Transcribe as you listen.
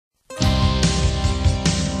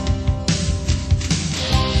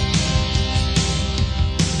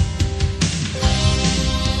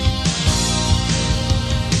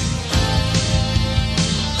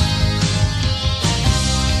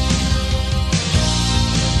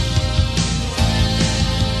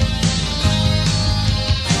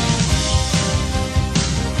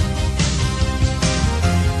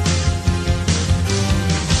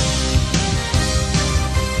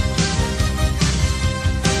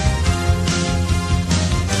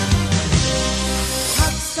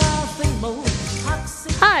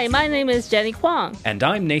Hi, my name is Jenny Kwong. And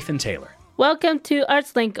I'm Nathan Taylor. Welcome to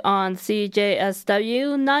ArtsLink on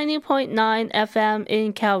CJSW 90.9 FM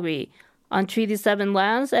in Calgary, on Treaty 7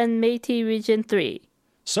 lands and Métis Region 3.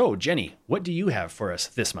 So, Jenny, what do you have for us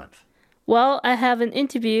this month? Well, I have an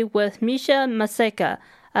interview with Misha Maseka,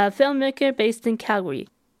 a filmmaker based in Calgary.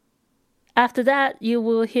 After that, you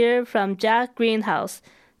will hear from Jack Greenhouse,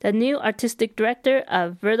 the new artistic director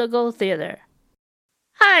of Vertigo Theatre.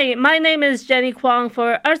 Hi, my name is Jenny Kwong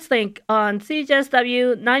for ArtsLink on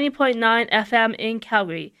CJSW 90.9 FM in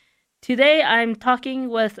Calgary. Today I'm talking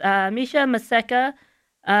with Misha Maseka,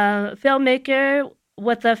 a filmmaker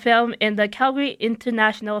with a film in the Calgary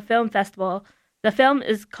International Film Festival. The film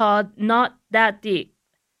is called Not That Deep.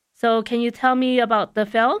 So can you tell me about the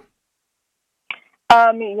film?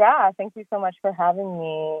 Yeah, thank you so much for having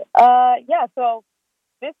me. So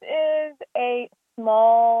this is a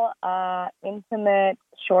small, intimate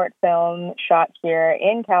short film shot here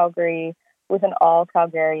in Calgary with an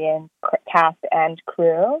all-Calgarian cast and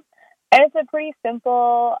crew. And it's a pretty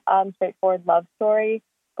simple, straightforward love story.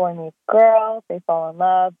 Boy meets girl, they fall in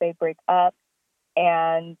love, they break up,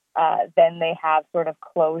 and then they have sort of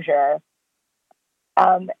closure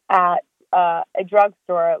at a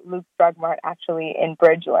drugstore, Luke's Drug Mart, actually, in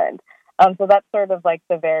Bridgeland. So that's sort of like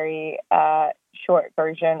the very short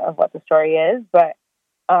version of what the story is. But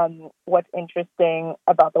what's interesting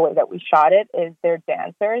about the way that we shot it is they're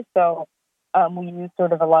dancers. So we use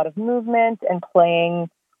sort of a lot of movement and playing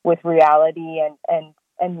with reality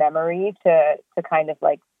and memory to kind of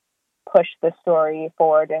like push the story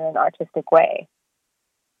forward in an artistic way.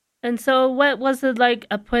 And so what was it like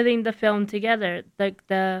putting the film together?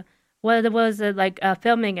 What was it like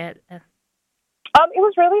filming it? It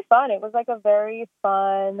was really fun. It was like a very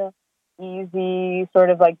fun, easy, sort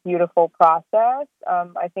of like beautiful process.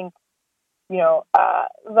 I think, the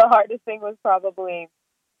hardest thing was probably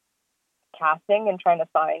casting and trying to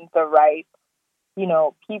find the right,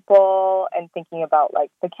 people and thinking about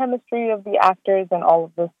like the chemistry of the actors and all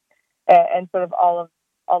of this and sort of all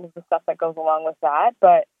of the stuff that goes along with that.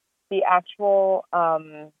 But the actual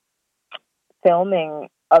filming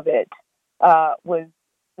of it was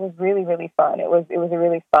really, really fun. It was a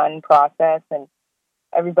really fun process, and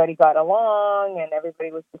everybody got along, and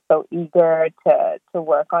everybody was just so eager to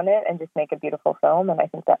work on it and just make a beautiful film. And I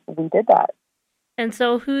think that we did that. And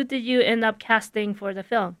so who did you end up casting for the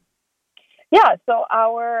film? Yeah, so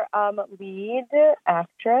our lead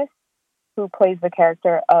actress, who plays the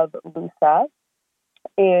character of Lusa,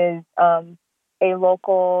 is a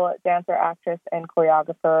local dancer, actress, and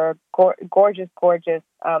choreographer, gorgeous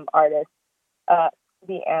artist,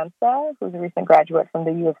 Cindy Ansa, who's a recent graduate from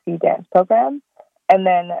the U of C dance program. And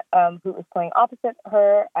then who is playing opposite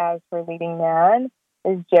her as her leading man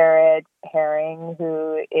is Jared Herring,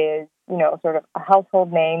 who is, sort of a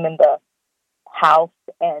household name in the house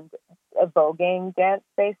and voguing dance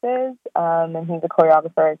spaces. And he's a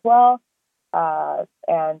choreographer as well.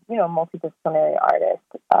 And, multidisciplinary artist.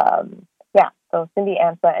 So Cindy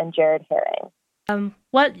Ansa and Jared Herring.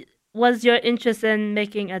 What was your interest in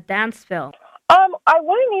making a dance film? I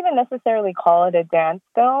wouldn't even necessarily call it a dance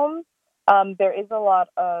film. There is a lot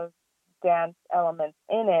of dance elements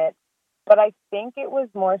in it, but I think it was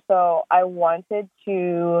more so I wanted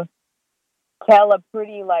to tell a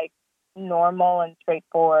pretty like normal and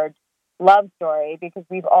straightforward love story, because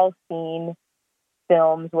we've all seen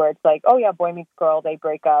films where it's like, oh yeah, boy meets girl, they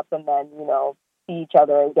break up and then, see each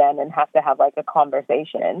other again and have to have like a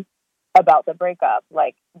conversation about the breakup.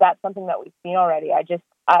 Like that's something that we've seen already.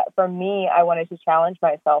 For me, I wanted to challenge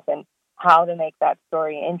myself in how to make that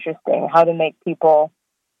story interesting, how to make people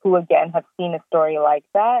who, again, have seen a story like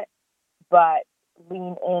that, but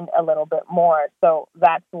lean in a little bit more. So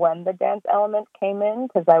that's when the dance element came in,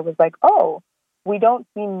 because I was like, oh, we don't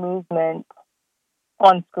see movement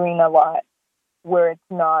on screen a lot where it's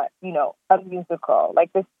not, a musical.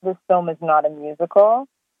 Like this film is not a musical.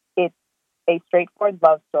 It's a straightforward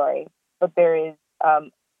love story, but there is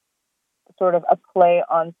sort of a play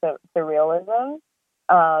on surrealism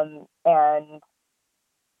and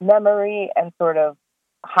memory and sort of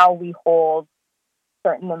how we hold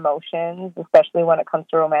certain emotions, especially when it comes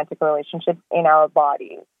to romantic relationships, in our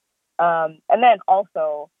bodies. And then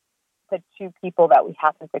also the two people that we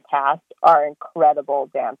happen to cast are incredible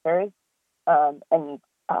dancers and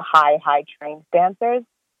high trained dancers.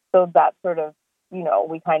 So that sort of,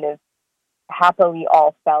 we kind of happily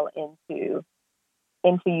all fell into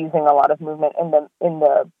using a lot of movement in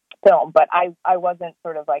the film, but I wasn't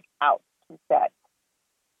sort of like out to set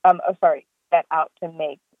out to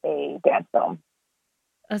make a dance film.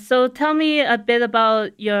 So tell me a bit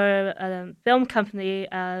about your film company,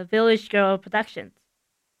 Village Girl Productions.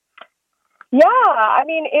 Yeah, I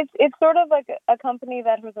mean, it's sort of like a company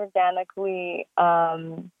that has organically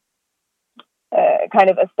kind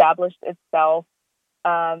of established itself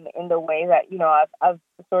in the way that I've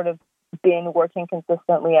sort of been working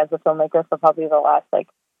consistently as a filmmaker for probably the last like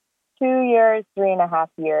 2 years, 3.5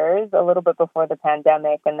 years, a little bit before the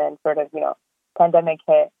pandemic, and then sort of pandemic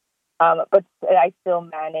hit. But I still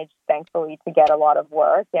managed, thankfully, to get a lot of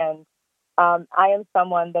work. And I am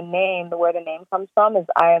someone. Where the name comes from is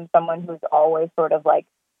I am someone who's always sort of like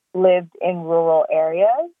lived in rural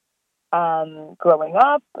areas. Growing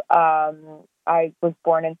up, I was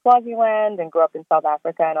born in Swaziland and grew up in South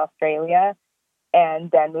Africa and Australia,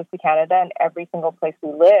 and then moved to Canada. And every single place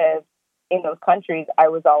we lived in those countries, I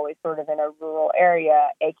was always sort of in a rural area,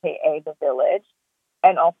 aka the village.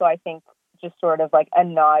 And also, I think just sort of like a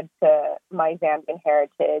nod to my Zambian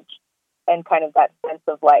heritage and kind of that sense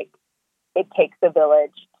of like it takes a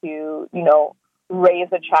village to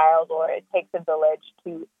raise a child, or it takes a village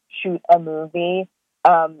to shoot a movie.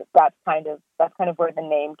 That's kind of where the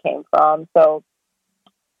name came from. So,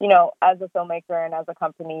 as a filmmaker and as a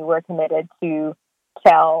company, we're committed to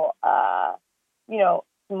tell,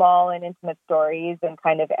 small and intimate stories and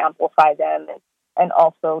kind of amplify them, and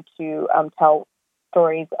also to tell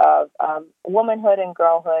stories of womanhood and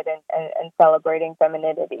girlhood, and celebrating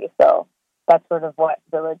femininity. So that's sort of what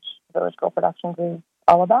Village Girl Productions is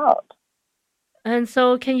all about. And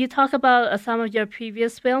so, can you talk about some of your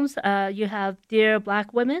previous films? You have Dear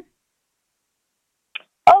Black Women.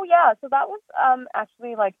 Oh yeah, so that was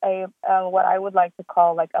actually like a what I would like to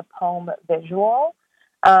call like a poem visual,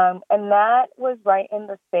 and that was right in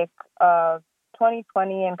the thick of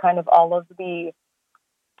 2020 and kind of all of the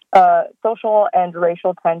social and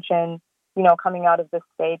racial tension, coming out of the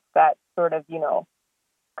States that sort of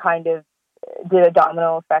kind of did a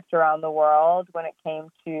domino effect around the world when it came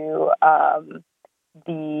to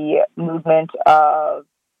the movement of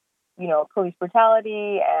police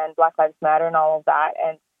brutality and Black Lives Matter and all of that.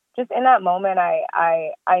 And just in that moment,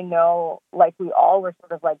 I know, like we all were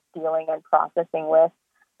sort of like dealing and processing with,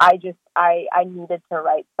 I needed to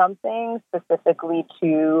write something specifically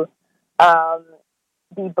to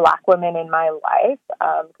the Black women in my life,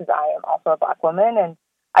 because I am also a Black woman, and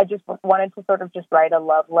I just wanted to sort of just write a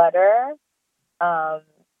love letter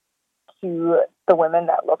to the women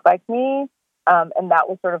that look like me. And that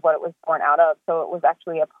was sort of what it was born out of. So it was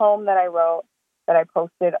actually a poem that I wrote that I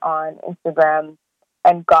posted on Instagram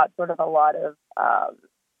and got sort of a lot of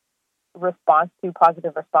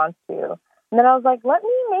positive response to. And then I was like, let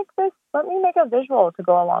me make a visual to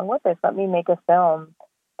go along with this. Let me make a film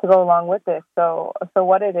to go along with this. So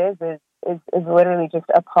what it is literally just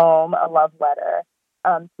a poem, a love letter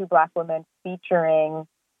to Black women, featuring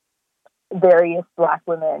various Black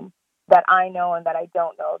women that I know and that I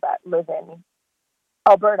don't know that live in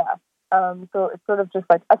Alberta. So it's sort of just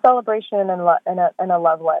like a celebration and a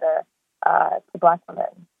love letter to Black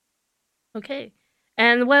women. Okay.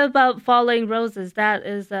 And what about Falling Roses? That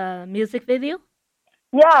is a music video?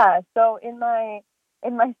 Yeah. So in my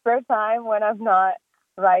spare time when I'm not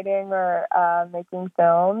writing or making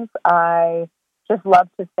films, I just love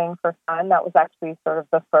to sing for fun. That was actually sort of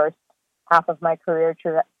the first half of my career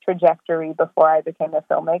trajectory before I became a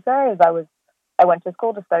filmmaker. I went to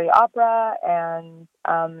school to study opera and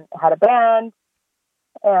had a band,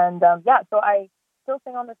 and so I still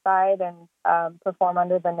sing on the side and perform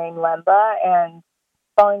under the name Lemba. And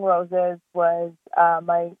Falling Roses was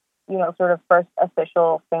my sort of first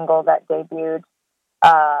official single that debuted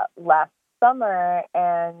last summer,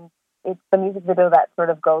 and it's the music video that sort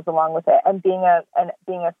of goes along with it. And being a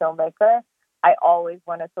filmmaker, I always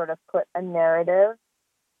want to sort of put a narrative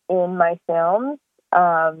in my films.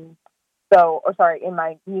 In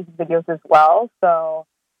my music videos as well. So,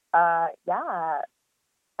 have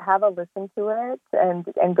a listen to it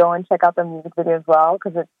and go and check out the music video as well,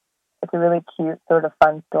 because it's a really cute, sort of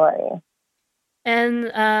fun story.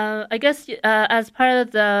 And I guess as part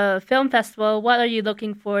of the film festival, what are you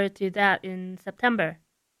looking forward to that in September?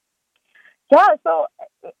 Yeah, so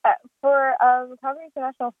for Calgary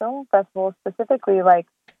International Film Festival specifically, like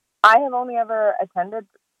I have only ever attended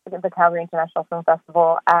the Calgary International Film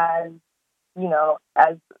Festival as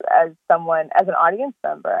an audience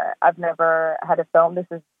member. I've never had a film. This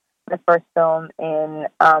is the first film in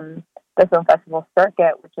the film festival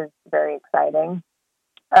circuit, which is very exciting.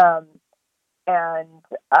 I'm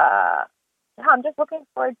just looking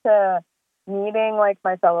forward to meeting like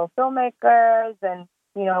my fellow filmmakers and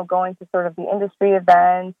going to sort of the industry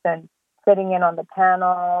events and sitting in on the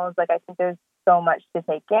panels. Like I think there's so much to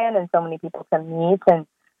take in and so many people to meet and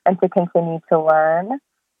to continue to learn.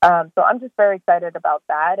 So I'm just very excited about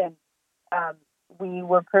that. And we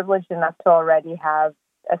were privileged enough to already have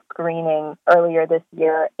a screening earlier this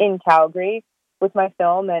year in Calgary with my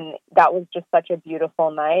film, and that was just such a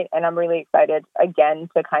beautiful night. And I'm really excited again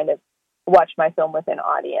to kind of watch my film with an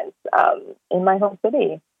audience in my home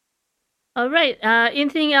city. All right.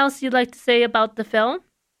 Anything else you'd like to say about the film?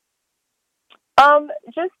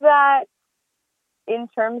 Just that in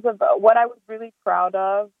terms of what I was really proud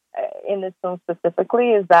of in this film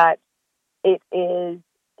specifically is that it is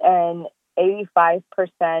an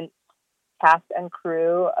 85% cast and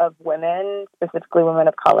crew of women, specifically women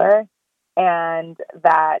of color, and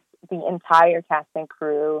that the entire cast and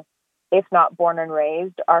crew, if not born and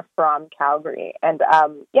raised, are from Calgary. And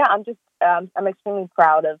I'm extremely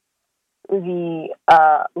proud of the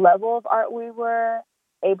level of art we were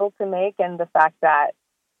able to make, and the fact that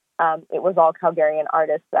it was all Calgarian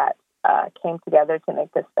artists that came together to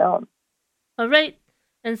make this film. All right.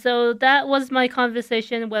 And so that was my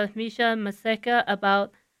conversation with Misha Maseka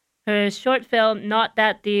about her short film, Not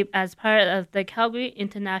That Deep, as part of the Calgary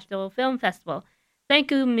International Film Festival.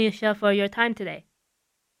 Thank you, Misha, for your time today.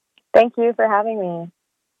 Thank you for having me.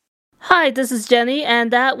 Hi, this is Jenny,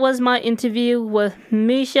 and that was my interview with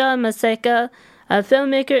Misha Maseka, a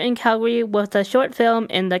filmmaker in Calgary with a short film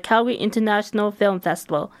in the Calgary International Film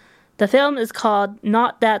Festival. The film is called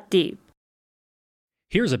Not That Deep.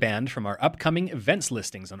 Here's a band from our upcoming events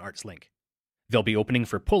listings on ArtsLink. They'll be opening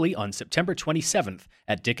for Pulley on September 27th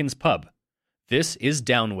at Dickens Pub. This is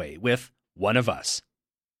Downway with One of Us.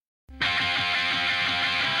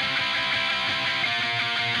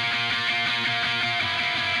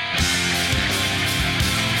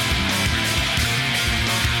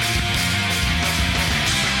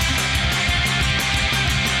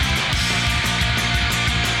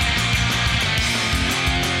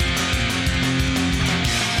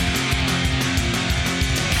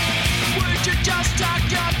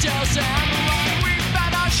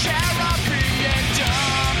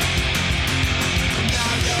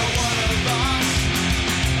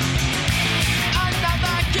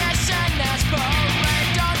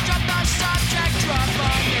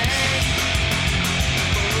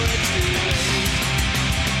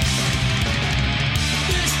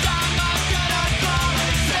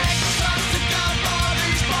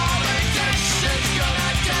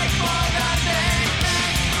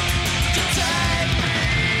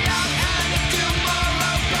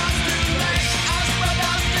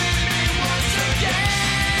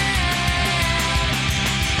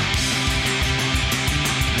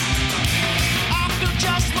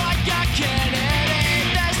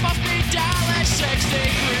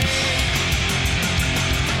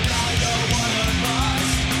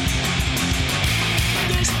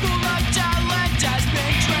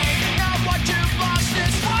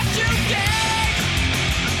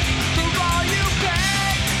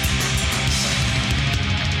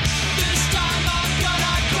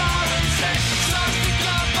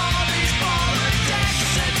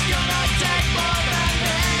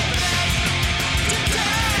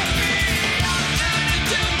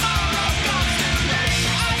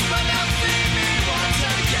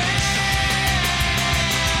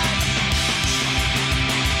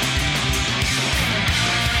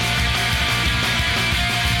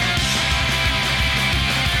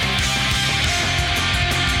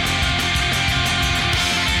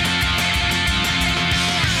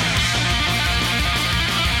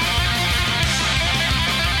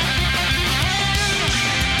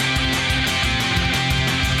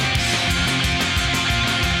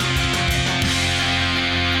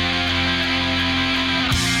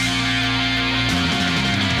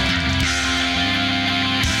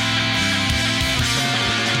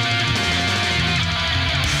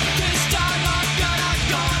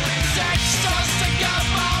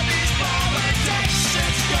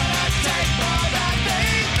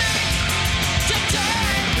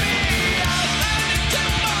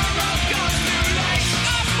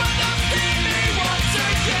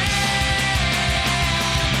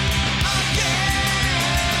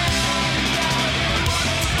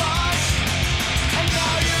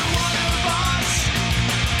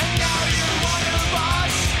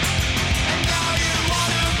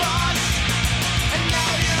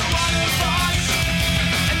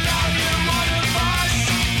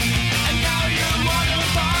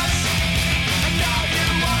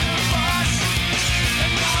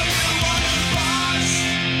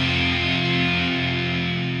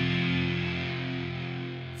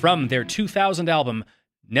 From their 2000 album,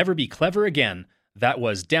 Never Be Clever Again, that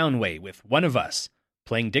was Downway with One of Us,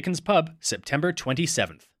 playing Dickens Pub September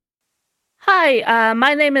 27th. Hi,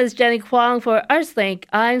 my name is Jenny Kwong for ArtsLink.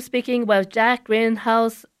 I'm speaking with Jack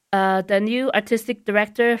Greenhouse the new artistic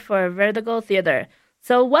director for Vertigo Theater.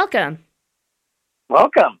 So welcome.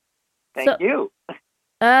 Welcome. Thank you.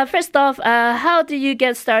 First off, how did you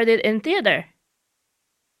get started in theater?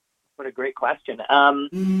 What a great question.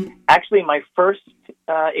 Actually, my first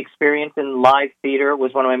experience in live theater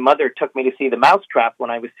was when my mother took me to see The Mousetrap when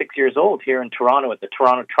I was 6 years old here in Toronto at the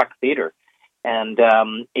Toronto Truck Theater. And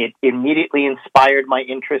it immediately inspired my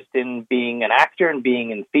interest in being an actor and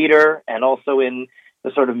being in theater and also in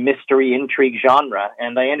the sort of mystery intrigue genre.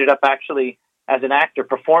 And I ended up actually, as an actor,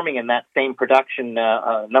 performing in that same production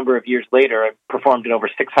a number of years later. I performed in over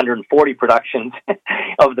 640 productions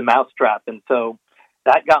of The Mousetrap. And so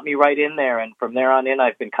that got me right in there. And from there on in,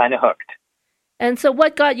 I've been kind of hooked. And so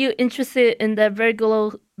what got you interested in the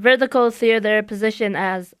Vertigo Theater position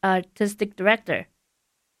as artistic director?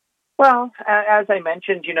 Well, as I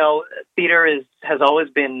mentioned, theater has always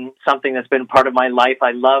been something that's been part of my life. I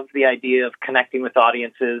love the idea of connecting with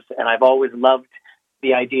audiences, and I've always loved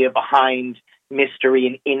the idea behind mystery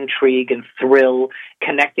and intrigue and thrill,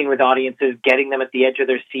 connecting with audiences, getting them at the edge of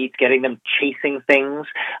their seats, getting them chasing things.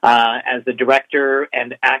 As the director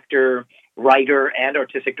and actor, writer, and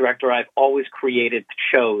artistic director, I've always created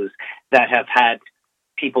shows that have had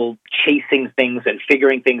people chasing things and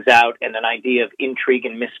figuring things out and an idea of intrigue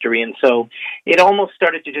and mystery. And so it almost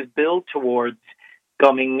started to just build towards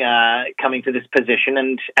coming to this position.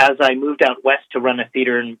 And as I moved out west to run a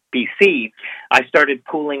theater in BC, I started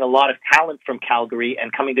pooling a lot of talent from Calgary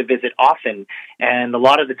and coming to visit often. And a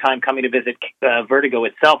lot of the time coming to visit Vertigo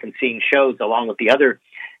itself and seeing shows along with the other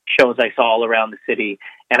shows I saw all around the city.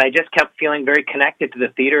 And I just kept feeling very connected to the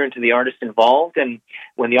theater and to the artists involved. And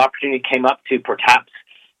when the opportunity came up to perhaps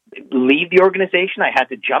leave the organization, I had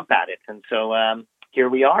to jump at it. And so here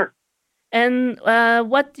we are. And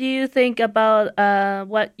what do you think about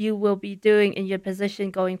what you will be doing in your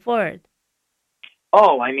position going forward?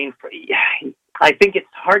 Oh, I mean, I think it's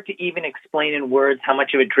hard to even explain in words how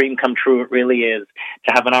much of a dream come true it really is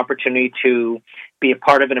to have an opportunity to be a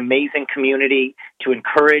part of an amazing community, to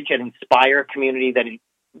encourage and inspire a community that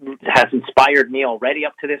has inspired me already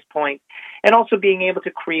up to this point, and also being able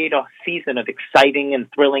to create a season of exciting and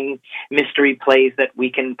thrilling mystery plays that we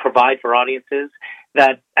can provide for audiences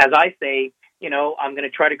that, as I say, I'm going to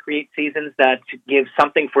try to create seasons that give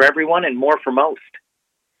something for everyone and more for most.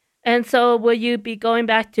 And so will you be going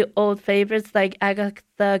back to old favorites like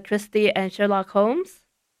Agatha Christie and Sherlock Holmes?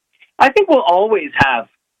 I think we'll always have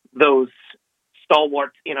those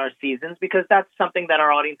stalwarts in our seasons because that's something that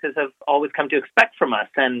our audiences have always come to expect from us.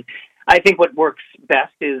 And I think what works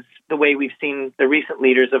best is the way we've seen the recent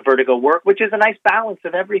leaders of Vertigo work, which is a nice balance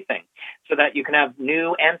of everything so that you can have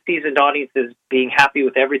new and seasoned audiences being happy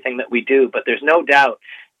with everything that we do. But there's no doubt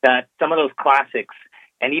that some of those classics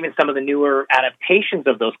and even some of the newer adaptations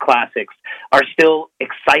of those classics are still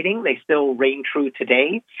exciting. They still reign true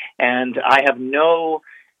today. And I have no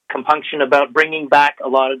compunction about bringing back a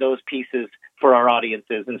lot of those pieces for our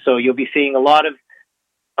audiences. And so you'll be seeing a lot of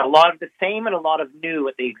the same and a lot of new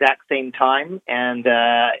at the exact same time. And,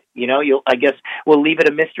 I guess we'll leave it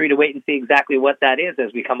a mystery to wait and see exactly what that is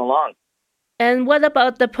as we come along. And what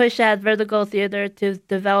about the push at Vertigo Theater to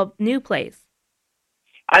develop new plays?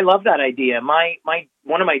 I love that idea.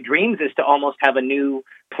 One of my dreams is to almost have a new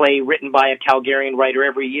play written by a Calgarian writer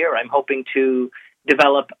every year. I'm hoping to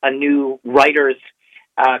develop a new writers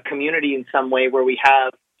community in some way where we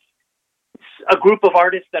have a group of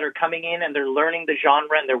artists that are coming in and they're learning the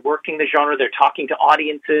genre and they're working the genre. They're talking to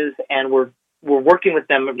audiences and we're working with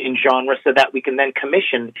them in genre so that we can then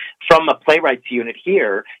commission from a playwrights unit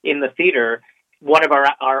here in the theater one of our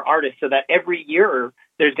artists so that every year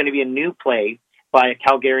there's going to be a new play by a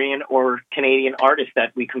Calgarian or Canadian artist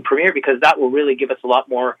that we can premiere because that will really give us a lot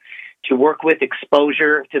more to work with,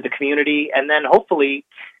 exposure to the community, and then hopefully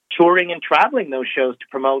touring and traveling those shows to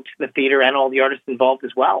promote the theater and all the artists involved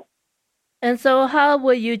as well. And so how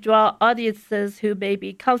will you draw audiences who may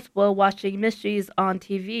be comfortable watching mysteries on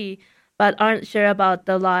TV but aren't sure about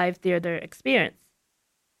the live theater experience?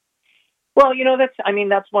 Well,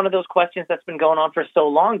 that's one of those questions that's been going on for so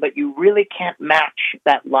long, but you really can't match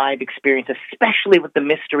that live experience, especially with the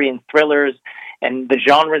mystery and thrillers and the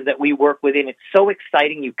genres that we work within. It's so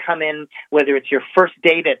exciting. You come in, whether it's your first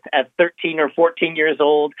date at 13 or 14 years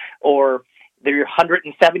old or your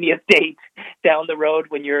 170th date down the road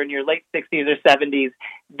when you're in your late 60s or 70s.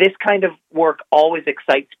 This kind of work always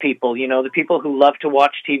excites people. The people who love to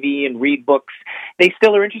watch TV and read books, they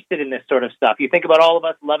still are interested in this sort of stuff. You think about all of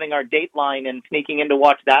us loving our Dateline and sneaking in to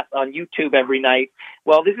watch that on YouTube every night.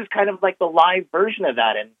 Well, this is kind of like the live version of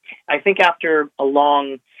that. And I think after a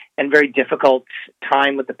long and very difficult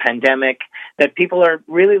time with the pandemic, that people are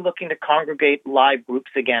really looking to congregate live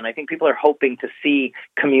groups again. I think people are hoping to see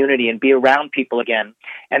community and be around people again.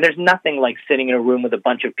 And there's nothing like sitting in a room with a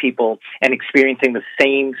bunch of people and experiencing the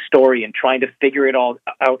same story and trying to figure it all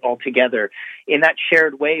out all together in that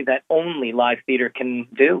shared way that only live theater can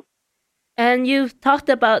do. And you've talked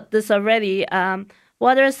about this already.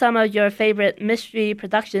 What are some of your favorite mystery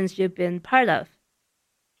productions you've been part of?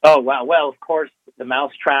 Oh, wow. Well, of course, The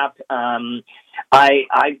Mousetrap. I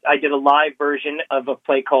did a live version of a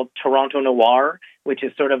play called Toronto Noir, which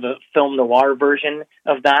is sort of a film noir version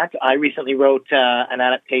of that. I recently wrote an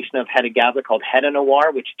adaptation of Hedda Gabler called Hedda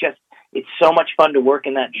Noir, which it's so much fun to work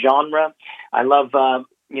in that genre. I love,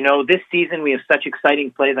 this season we have such exciting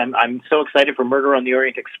plays. I'm so excited for Murder on the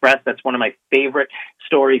Orient Express. That's one of my favorite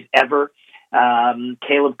stories ever.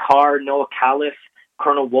 Caleb Carr, Noah Califf,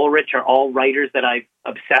 Colonel Woolrich are all writers that I've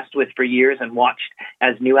obsessed with for years and watched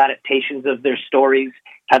as new adaptations of their stories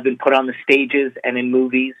have been put on the stages and in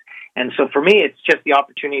movies. And so for me, it's just the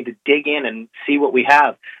opportunity to dig in and see what we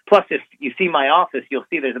have. Plus, if you see my office, you'll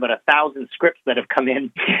see there's about 1,000 scripts that have come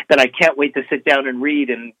in that I can't wait to sit down and read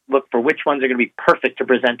and look for which ones are going to be perfect to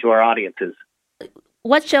present to our audiences.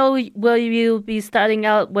 What show will you be starting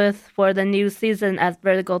out with for the new season at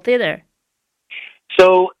Vertical Theatre?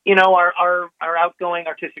 So, our outgoing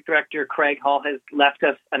artistic director, Craig Hall, has left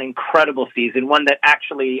us an incredible season, one that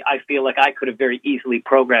actually I feel like I could have very easily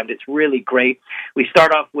programmed. It's really great. We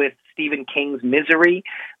start off with Stephen King's Misery,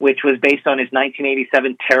 which was based on his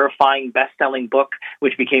 1987 terrifying best-selling book,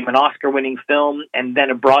 which became an Oscar-winning film and then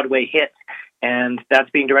a Broadway hit. And that's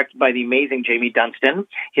being directed by the amazing Jamie Dunstan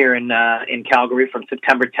here in Calgary from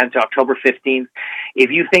September 10th to October 15th.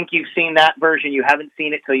 If you think you've seen that version, you haven't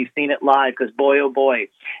seen it till you've seen it live, because boy, oh boy,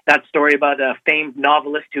 that story about a famed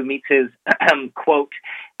novelist who meets his, quote,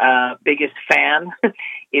 biggest fan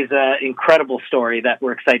is an incredible story that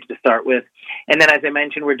we're excited to start with. And then, as I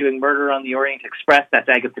mentioned, we're doing Murder on the Orient Express. That's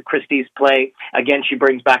Agatha Christie's play. Again, she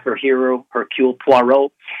brings back her hero, Hercule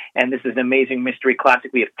Poirot. And this is an amazing mystery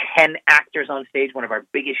classic. We have 10 actors on stage, one of our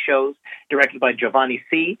biggest shows, directed by Giovanni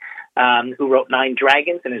C., who wrote Nine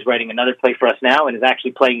Dragons and is writing another play for us now and is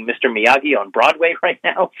actually playing Mr. Miyagi on Broadway right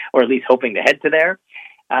now, or at least hoping to head to there.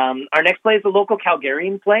 Our next play is the local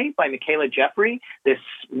Calgarian play by Michaela Jeffrey, this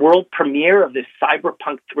world premiere of this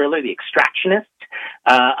cyberpunk thriller, The Extractionist,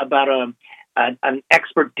 about an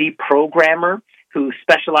expert deprogrammer who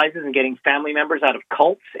specializes in getting family members out of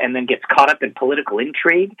cults and then gets caught up in political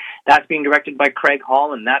intrigue. That's being directed by Craig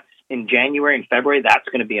Hall, and that's in January and February. That's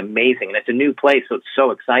going to be amazing, and it's a new play, so it's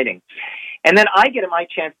so exciting. And then I get my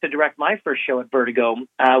chance to direct my first show at Vertigo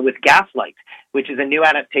with Gaslight, which is a new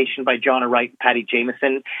adaptation by Jonna Wright and Patty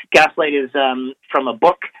Jameson. Gaslight is from a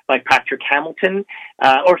book by Patrick Hamilton,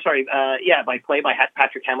 by play by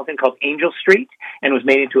Patrick Hamilton called Angel Street, and was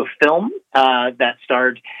made into a film that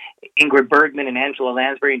starred Ingrid Bergman and Angela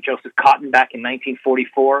Lansbury and Joseph Cotten back in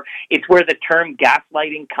 1944. It's where the term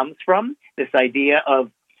gaslighting comes from, this idea of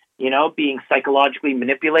being psychologically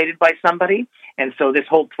manipulated by somebody. And so this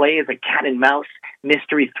whole play is a cat and mouse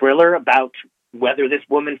mystery thriller about whether this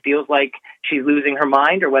woman feels like she's losing her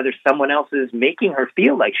mind or whether someone else is making her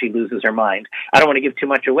feel like she loses her mind. I don't want to give too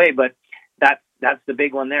much away, but that's the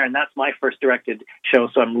big one there, and that's my first directed show,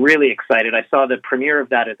 so I'm really excited. I saw the premiere of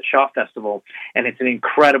that at the Shaw Festival, and it's an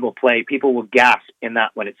incredible play. People will gasp in that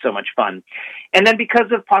one. It's so much fun. And then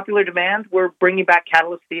because of popular demand, we're bringing back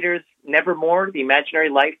Catalyst Theatre's Nevermore, The Imaginary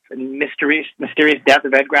Life and Mysterious Death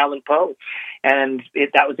of Edgar Allan Poe. And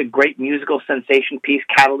that was a great musical sensation piece.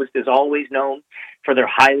 Catalyst is always known for their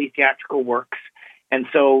highly theatrical works. And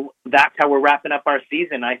so that's how we're wrapping up our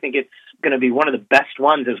season. I think it's going to be one of the best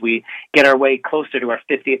ones as we get our way closer to our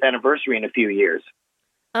 50th anniversary in a few years.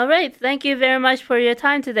 All right. Thank you very much for your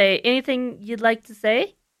time today. Anything you'd like to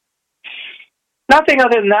say? Nothing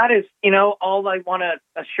other than that is, all I want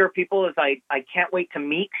to assure people is I can't wait to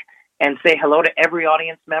meet and say hello to every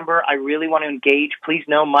audience member. I really want to engage. Please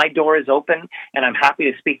know my door is open, and I'm happy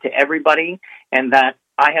to speak to everybody, and that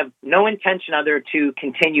I have no intention other to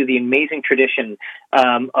continue the amazing tradition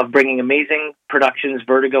of bringing amazing productions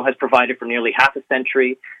Vertigo has provided for nearly half a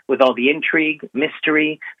century, with all the intrigue,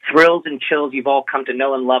 mystery, thrills, and chills you've all come to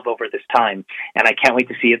know and love over this time. And I can't wait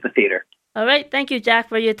to see you at the theater. All right. Thank you, Jack,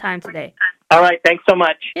 for your time today. All right. Thanks so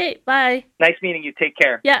much. Okay. Bye. Nice meeting you. Take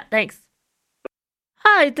care. Yeah. Thanks.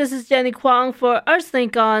 Hi, this is Jenny Kwong for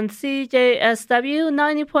ArtsLink on CJSW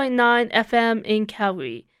 90.9 FM in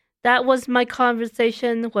Calgary. That was my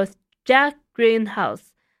conversation with Jack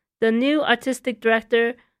Greenhouse, the new artistic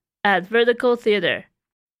director at Vertical Theatre.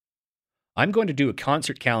 I'm going to do a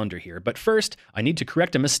concert calendar here, but first, I need to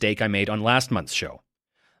correct a mistake I made on last month's show.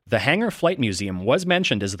 The Hangar Flight Museum was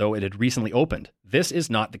mentioned as though it had recently opened. This is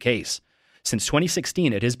not the case. Since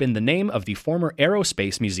 2016, it has been the name of the former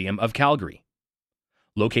Aerospace Museum of Calgary.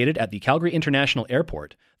 Located at the Calgary International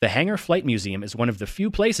Airport, the Hangar Flight Museum is one of the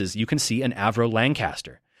few places you can see an Avro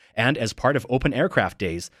Lancaster. And as part of Open Aircraft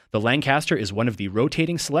Days, the Lancaster is one of the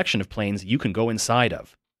rotating selection of planes you can go inside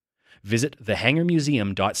of. Visit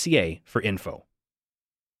thehangarmuseum.ca for info.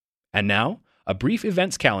 And now, a brief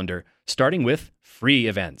events calendar, starting with free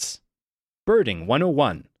events. Birding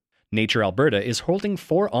 101. Nature Alberta is holding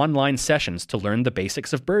 4 online sessions to learn the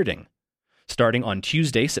basics of birding. Starting on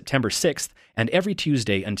Tuesday, September 6th, and every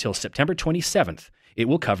Tuesday until September 27th, it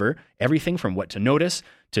will cover everything from what to notice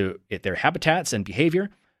to their habitats and behavior.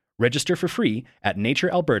 Register for free at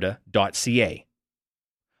naturealberta.ca.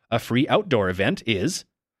 A free outdoor event is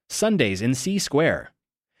Sundays in C Square.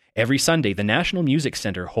 Every Sunday, the National Music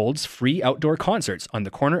Centre holds free outdoor concerts on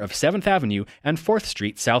the corner of 7th Avenue and 4th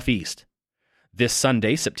Street Southeast. This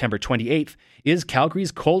Sunday, September 28th, is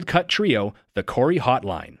Calgary's cold cut trio, the Corey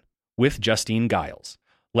Hotline, with Justine Giles.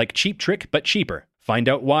 Like Cheap Trick but cheaper. Find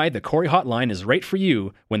out why the Corey Hotline is right for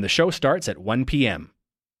you when the show starts at 1 p.m.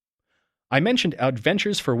 I mentioned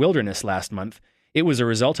Adventures for Wilderness last month. It was a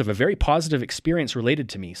result of a very positive experience related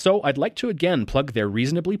to me, so I'd like to again plug their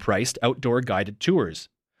reasonably priced outdoor guided tours.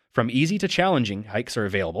 From easy to challenging, hikes are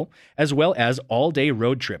available, as well as all-day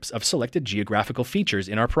road trips of selected geographical features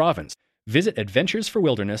in our province. Visit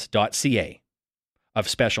adventuresforwilderness.ca. Of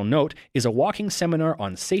special note is a walking seminar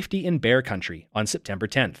on safety in bear country on September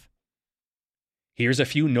 10th. Here's a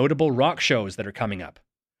few notable rock shows that are coming up.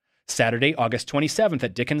 Saturday, August 27th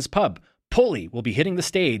at Dickens Pub, Pulley will be hitting the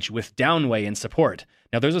stage with Downway in support.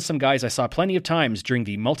 Now, those are some guys I saw plenty of times during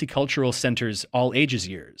the Multicultural Center's All Ages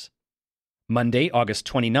years. Monday, August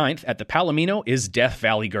 29th at the Palomino is Death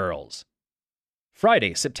Valley Girls.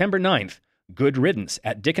 Friday, September 9th, Good Riddance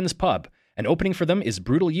at Dickens Pub, and opening for them is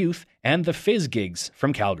Brutal Youth and the Fizz Gigs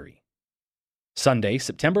from Calgary. Sunday,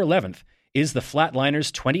 September 11th, is the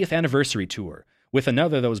Flatliners' 20th Anniversary Tour, with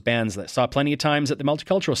another of those bands that saw plenty of times at the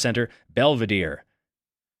Multicultural Center, Belvedere.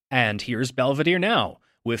 And here's Belvedere now,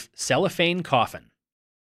 with Cellophane Coffin.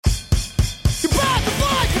 You brought the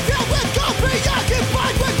blood, you feel with coffee,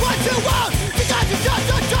 occupied with what you want. You got to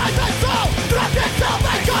just a time and throw, drop yourself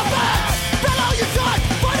and coffin. Follow your son,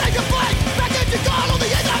 fight on your blade, back into God, all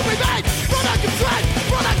the end that remain. Run out your strength,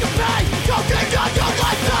 run out your pain, don't get down your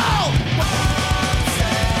life now.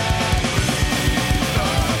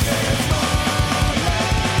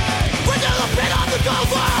 We're to the pit of the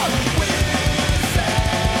cold world.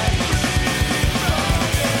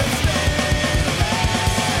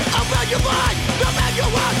 Your mind, don't make your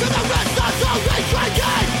work to the rest of the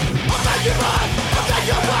retreating. I'll make you run, I'll make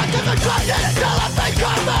you work to the trust until I think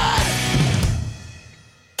coming.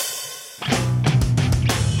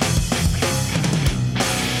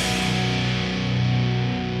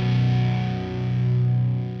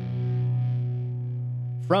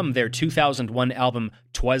 From their 2001 album,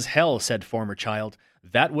 'Twas Hell, Said Former Child,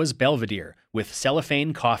 that was Belvedere with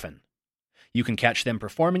Cellophane Coffin. You can catch them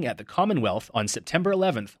performing at the Commonwealth on September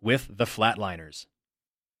 11th with the Flatliners.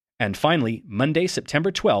 And finally, Monday,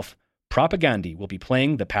 September 12th, Propagandhi will be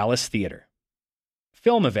playing the Palace Theatre.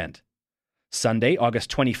 Film event. Sunday,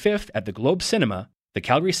 August 25th at the Globe Cinema, the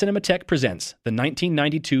Calgary Cinematheque presents the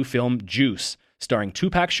 1992 film Juice, starring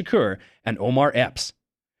Tupac Shakur and Omar Epps.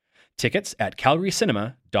 Tickets at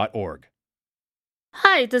calgarycinema.org.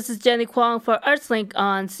 Hi, this is Jenny Kwong for ArtsLink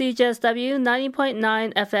on CJSW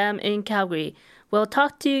 90.9 FM in Calgary. We'll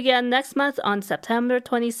talk to you again next month on September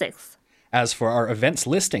 26th. As for our events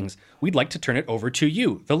listings, we'd like to turn it over to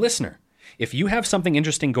you, the listener. If you have something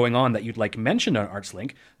interesting going on that you'd like mentioned on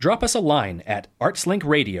ArtsLink, drop us a line at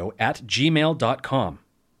artslinkradio@gmail.com.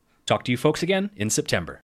 Talk to you folks again in September.